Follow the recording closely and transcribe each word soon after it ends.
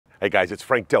Hey guys, it's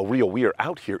Frank Del Rio. We are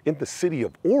out here in the city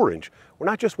of Orange. We're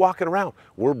not just walking around,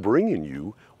 we're bringing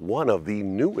you one of the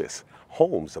newest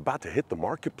homes about to hit the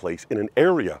marketplace in an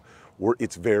area where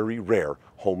it's very rare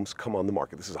homes come on the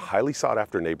market. This is a highly sought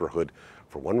after neighborhood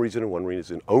for one reason and one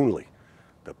reason only.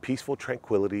 The peaceful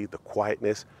tranquility, the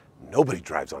quietness. Nobody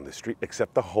drives on this street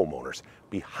except the homeowners.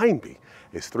 Behind me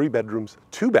is 3 bedrooms,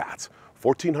 2 baths,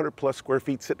 1,400 plus square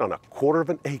feet sitting on a quarter of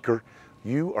an acre.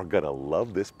 You are gonna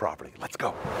love this property. Let's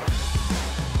go.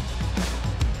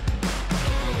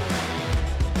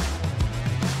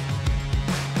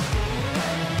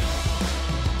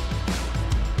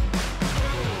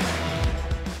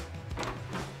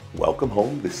 Welcome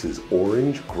home. This is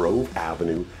Orange Grove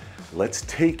Avenue. Let's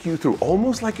take you through,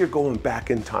 almost like you're going back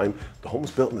in time. The home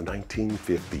was built in the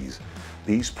 1950s.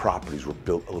 These properties were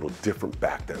built a little different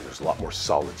back then. There's a lot more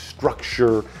solid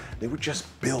structure. They were just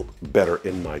built better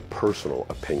in my personal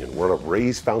opinion. We're on a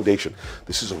raised foundation.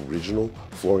 This is original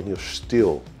flooring here,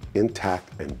 still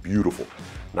intact and beautiful.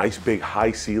 Nice big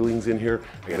high ceilings in here.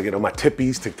 I gotta get on my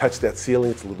tippies to touch that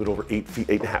ceiling. It's a little bit over 8 feet,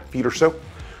 8.5 feet or so.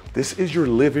 This is your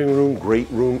living room, great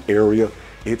room area.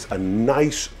 It's a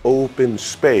nice open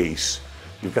space.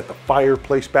 You've got the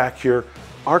fireplace back here.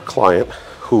 Our client,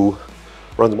 who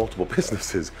runs multiple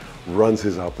businesses, runs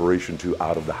his operation too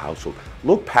out of the household.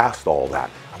 Look past all that.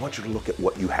 I want you to look at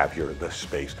what you have here in this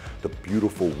space. The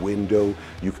beautiful window.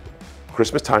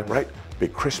 Christmas time, right?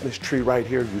 Big Christmas tree right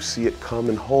here. You see it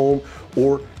coming home,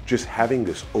 or just having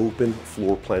this open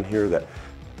floor plan here that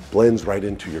blends right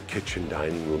into your kitchen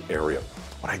dining room area.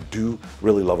 What I do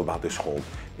really love about this home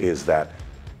is that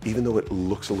even though it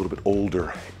looks a little bit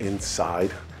older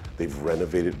inside, they've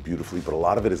renovated beautifully, but a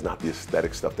lot of it is not the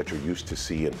aesthetic stuff that you're used to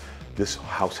seeing. This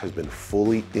house has been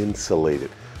fully insulated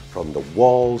from the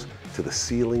walls to the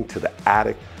ceiling to the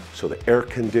attic. So the air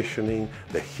conditioning,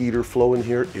 the heater flow in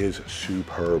here is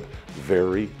superb.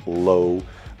 Very low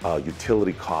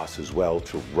utility costs as well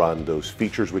to run those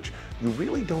features, which you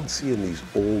really don't see in these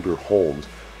older homes.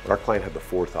 But our client had the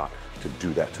forethought to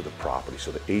do that to the property.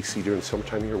 So the AC during the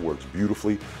summertime here works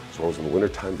beautifully, as well as in the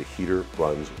wintertime, the heater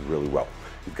runs really well.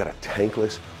 You've got a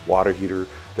tankless water heater.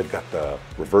 They've got the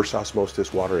reverse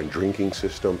osmosis water and drinking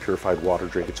system, purified water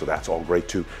drinking, so that's all great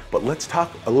too. But let's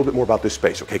talk a little bit more about this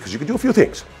space, okay? Because you can do a few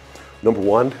things. Number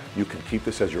one, you can keep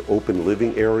this as your open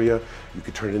living area. You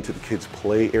can turn it into the kids'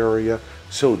 play area.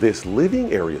 So this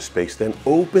living area space then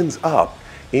opens up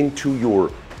into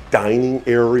your dining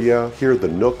area here, the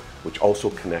nook, which also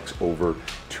connects over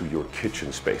to your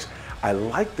kitchen space. I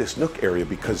like this nook area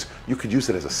because you could use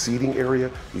it as a seating area.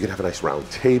 You can have a nice round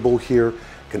table here. It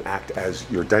can act as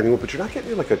your dining room, but you're not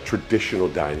getting like a traditional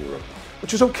dining room,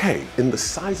 which is okay. In the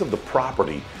size of the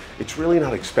property, it's really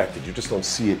not expected. You just don't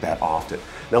see it that often.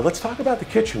 Now let's talk about the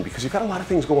kitchen, because you've got a lot of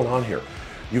things going on here.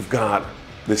 You've got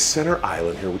this center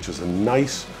island here, which is a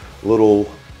nice little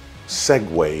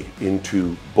segue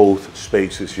into both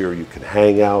spaces here. You can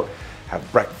hang out, have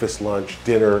breakfast, lunch,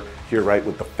 dinner here, right,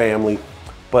 with the family.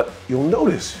 But you'll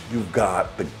notice you've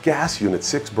got the gas unit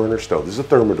 6-burner stove. This is a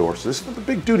thermidor, so this is the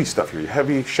big duty stuff here. Your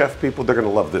heavy chef people, they're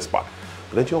gonna love this spot.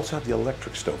 But then you also have the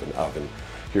electric stove and oven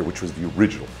here, which was the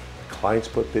original. The clients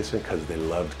put this in because they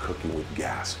loved cooking with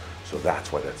gas. So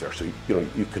that's why that's there. So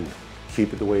you can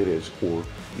keep it the way it is, or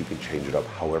you can change it up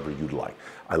however you'd like.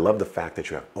 I love the fact that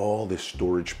you have all this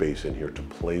storage space in here to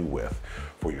play with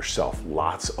for yourself.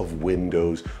 Lots of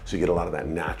windows, so you get a lot of that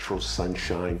natural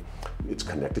sunshine. It's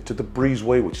connected to the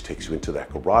breezeway, which takes you into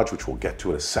that garage, which we'll get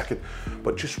to in a second.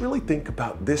 But just really think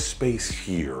about this space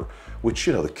here, which,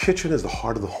 the kitchen is the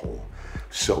heart of the home.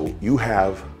 So you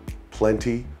have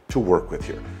plenty to work with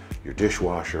here. Your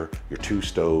dishwasher, your 2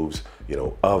 stoves,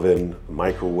 oven,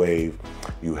 microwave.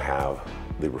 You have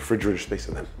the refrigerator space,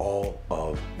 and then all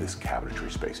of this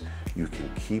cabinetry space. You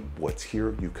can keep what's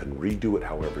here. You can redo it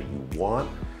however you want.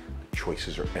 The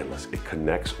choices are endless. It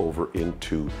connects over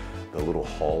into the little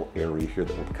hall area here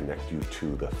that will connect you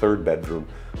to the 3rd bedroom,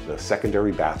 the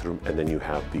secondary bathroom, and then you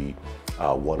have the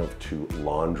 1 of 2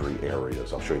 laundry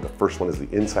areas. I'll show you. The first one is the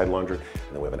inside laundry,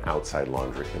 and then we have an outside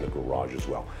laundry in the garage as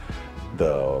well.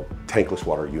 The tankless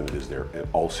water unit is there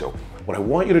also. What I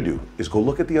want you to do is go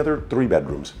look at the other 3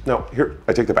 bedrooms. Now, here,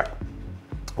 I take that back.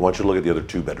 I want you to look at the other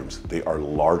 2 bedrooms. They are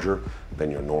larger than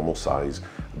your normal size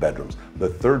bedrooms. The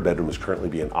 3rd bedroom is currently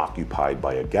being occupied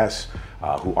by a guest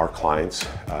who our clients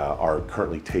are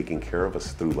currently taking care of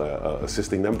us through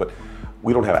assisting them, but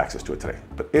we don't have access to it today.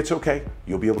 But it's okay.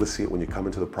 You'll be able to see it when you come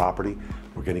into the property.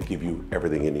 We're gonna give you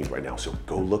everything you need right now. So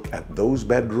go look at those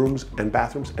bedrooms and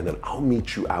bathrooms, and then I'll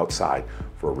meet you outside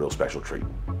for a real special treat.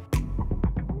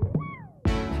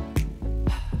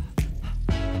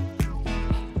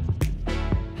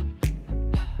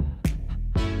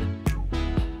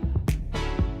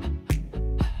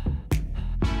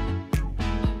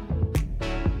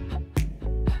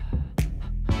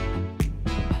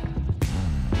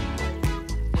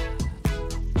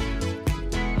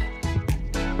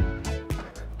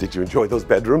 Did you enjoy those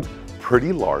bedrooms?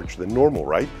 Pretty large than normal,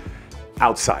 right?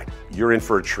 Outside, you're in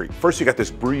for a treat. First, you got this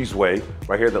breezeway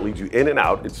right here that leads you in and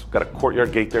out. It's got a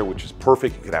courtyard gate there, which is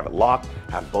perfect. You could have it locked,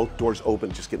 have both doors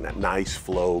open, just getting that nice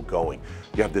flow going.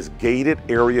 You have this gated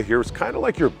area here. It's kind of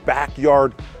like your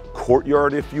backyard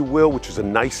courtyard, if you will, which is a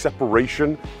nice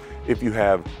separation. If you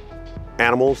have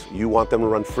animals, you want them to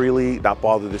run freely, not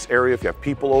bother this area. If you have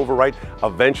people over, right?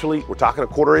 Eventually, we're talking a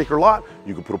 1/4 acre lot,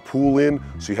 you can put a pool in,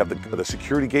 so you have the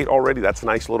security gate already. That's a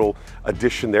nice little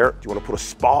addition there. If you want to put a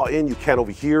spa in, you can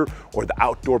over here, or the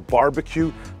outdoor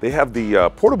barbecue. They have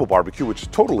the portable barbecue, which is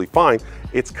totally fine.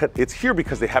 It's here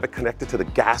because they have it connected to the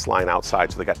gas line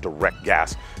outside, so they got direct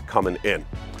gas coming in.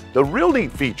 The real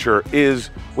neat feature is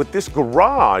with this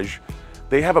garage,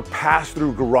 they have a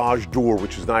pass-through garage door,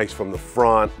 which is nice from the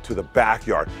front to the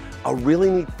backyard. A really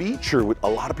neat feature what a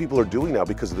lot of people are doing now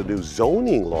because of the new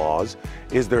zoning laws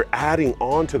is they're adding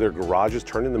on to their garages,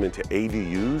 turning them into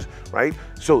ADUs, right?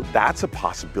 So that's a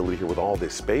possibility here with all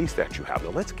this space that you have. Now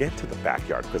let's get to the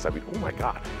backyard because I mean, oh my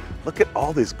God, look at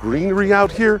all this greenery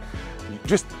out here.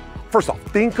 Just first off,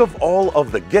 think of all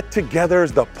of the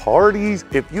get-togethers, the parties.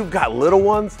 If you've got little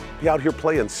ones, be out here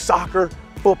playing soccer,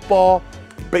 football,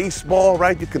 baseball,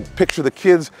 right? You can picture the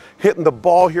kids hitting the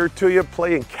ball here to you,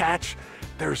 playing catch.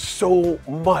 There's so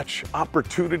much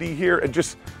opportunity here and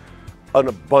just an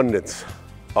abundance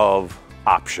of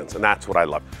options, and that's what I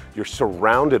love. You're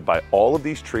surrounded by all of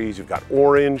these trees. You've got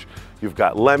orange, you've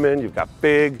got lemon, you've got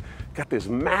fig, got this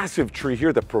massive tree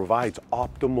here that provides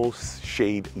optimal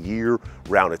shade year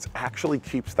round. It actually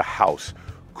keeps the house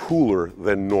cooler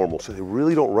than normal. So they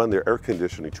really don't run their air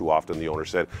conditioning too often, the owner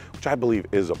said, which I believe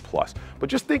is a plus. But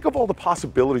just think of all the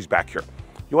possibilities back here.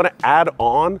 You want to add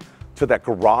on to that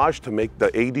garage to make the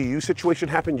ADU situation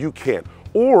happen, you can.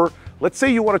 Or let's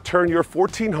say you want to turn your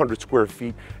 1,400 square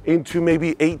feet into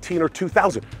maybe 18 or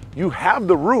 2,000. You have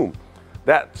the room.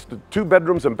 That's the 2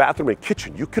 bedrooms and bathroom and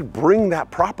kitchen. You could bring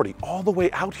that property all the way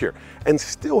out here and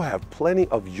still have plenty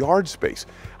of yard space.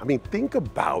 I mean, think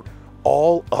about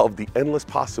all of the endless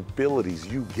possibilities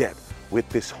you get with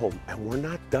this home. And we're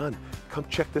not done. Come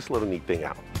check this little neat thing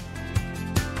out.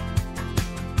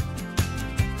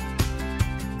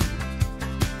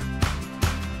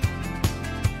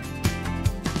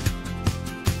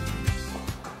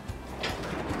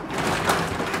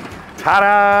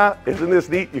 Ta-da! Isn't this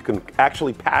neat? You can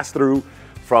actually pass through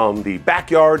from the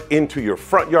backyard into your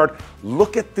front yard.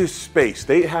 Look at this space.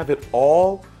 They have it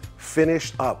all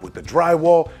finished up with the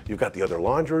drywall. You've got the other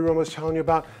laundry room I was telling you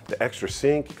about, the extra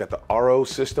sink, you've got the RO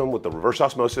system with the reverse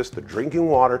osmosis, the drinking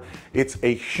water. It's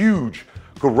a huge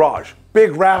garage,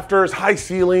 big rafters, high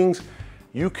ceilings.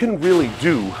 You can really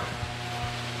do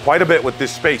quite a bit with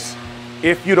this space.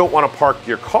 If you don't want to park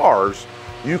your cars,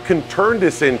 you can turn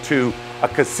this into a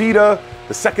casita,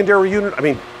 the secondary unit, I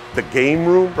mean, the game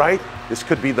room, right? This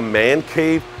could be the man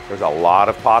cave. There's a lot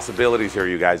of possibilities here,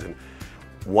 you guys. And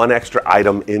one extra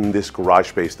item in this garage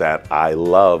space that I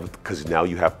love, because now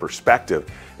you have perspective,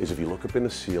 is if you look up in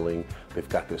the ceiling, they've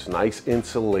got this nice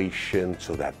insulation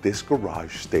so that this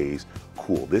garage stays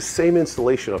cool. This same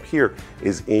insulation up here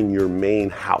is in your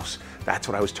main house. That's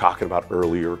what I was talking about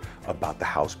earlier about the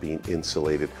house being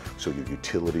insulated, so your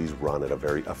utilities run at a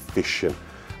very efficient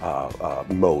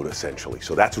mode, essentially.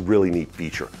 So that's a really neat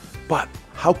feature. But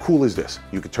how cool is this?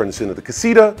 You could turn this into the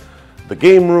casita, the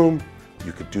game room,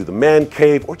 you could do the man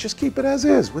cave, or just keep it as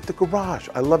is with the garage.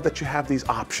 I love that you have these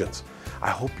options.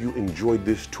 I hope you enjoyed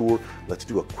this tour. Let's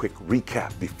do a quick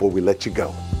recap before we let you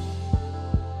go.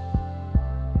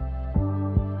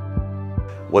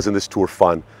 Wasn't this tour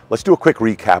fun? Let's do a quick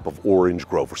recap of Orange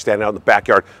Grove. We're standing out in the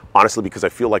backyard, honestly, because I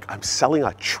feel like I'm selling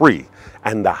a tree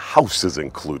and the house is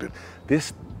included.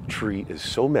 This tree is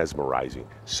so mesmerizing,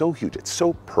 so huge, it's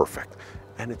so perfect,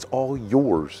 and it's all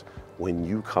yours when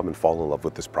you come and fall in love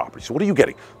with this property. So what are you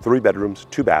getting? 3 bedrooms,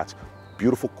 2 baths,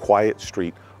 beautiful quiet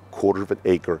street, 1/4 of an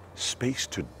acre, space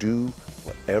to do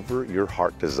whatever your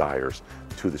heart desires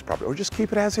to this property, or just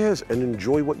keep it as is and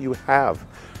enjoy what you have.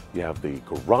 You have the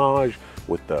garage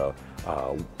with the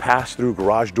pass-through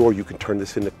garage door. You can turn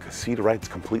this into casita, right? It's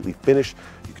completely finished.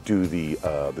 You could do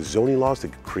the zoning laws to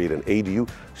create an ADU.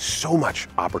 So much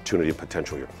opportunity and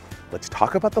potential here. Let's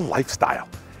talk about the lifestyle.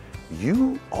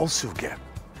 You also get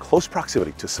close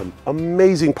proximity to some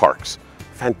amazing parks,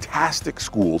 fantastic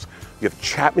schools. You have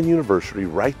Chapman University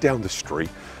right down the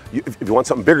street. If you want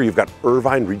something bigger, you've got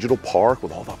Irvine Regional Park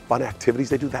with all the fun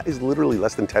activities they do. That is literally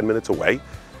less than 10 minutes away.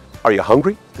 Are you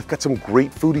hungry? They've got some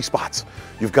great foodie spots.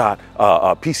 You've got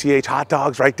PCH hot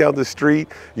dogs right down the street.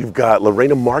 You've got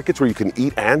Lorena Markets where you can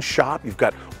eat and shop. You've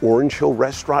got Orange Hill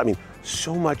Restaurant. I mean,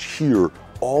 so much here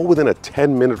all within a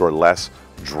 10-minute or less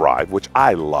drive, which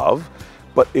I love.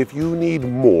 But if you need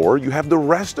more, you have the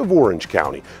rest of Orange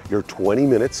County. You're 20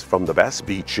 minutes from the best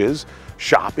beaches,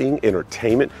 shopping,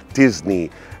 entertainment,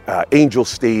 Disney, Angel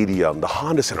Stadium, the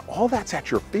Honda Center, all that's at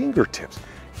your fingertips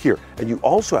here. And you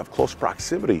also have close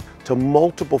proximity to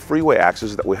multiple freeway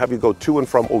access that will have you go to and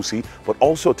from OC, but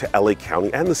also to LA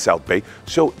County and the South Bay.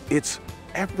 So it's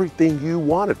everything you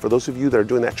wanted. For those of you that are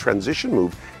doing that transition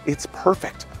move, it's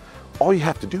perfect. All you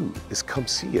have to do is come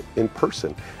see it in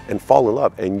person and fall in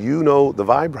love. And you know the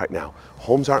vibe right now.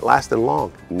 Homes aren't lasting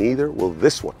long, neither will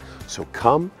this one. So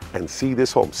come and see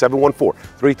this home.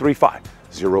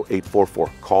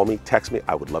 714-335-0844. Call me, text me.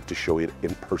 I would love to show you it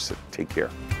in person. Take care.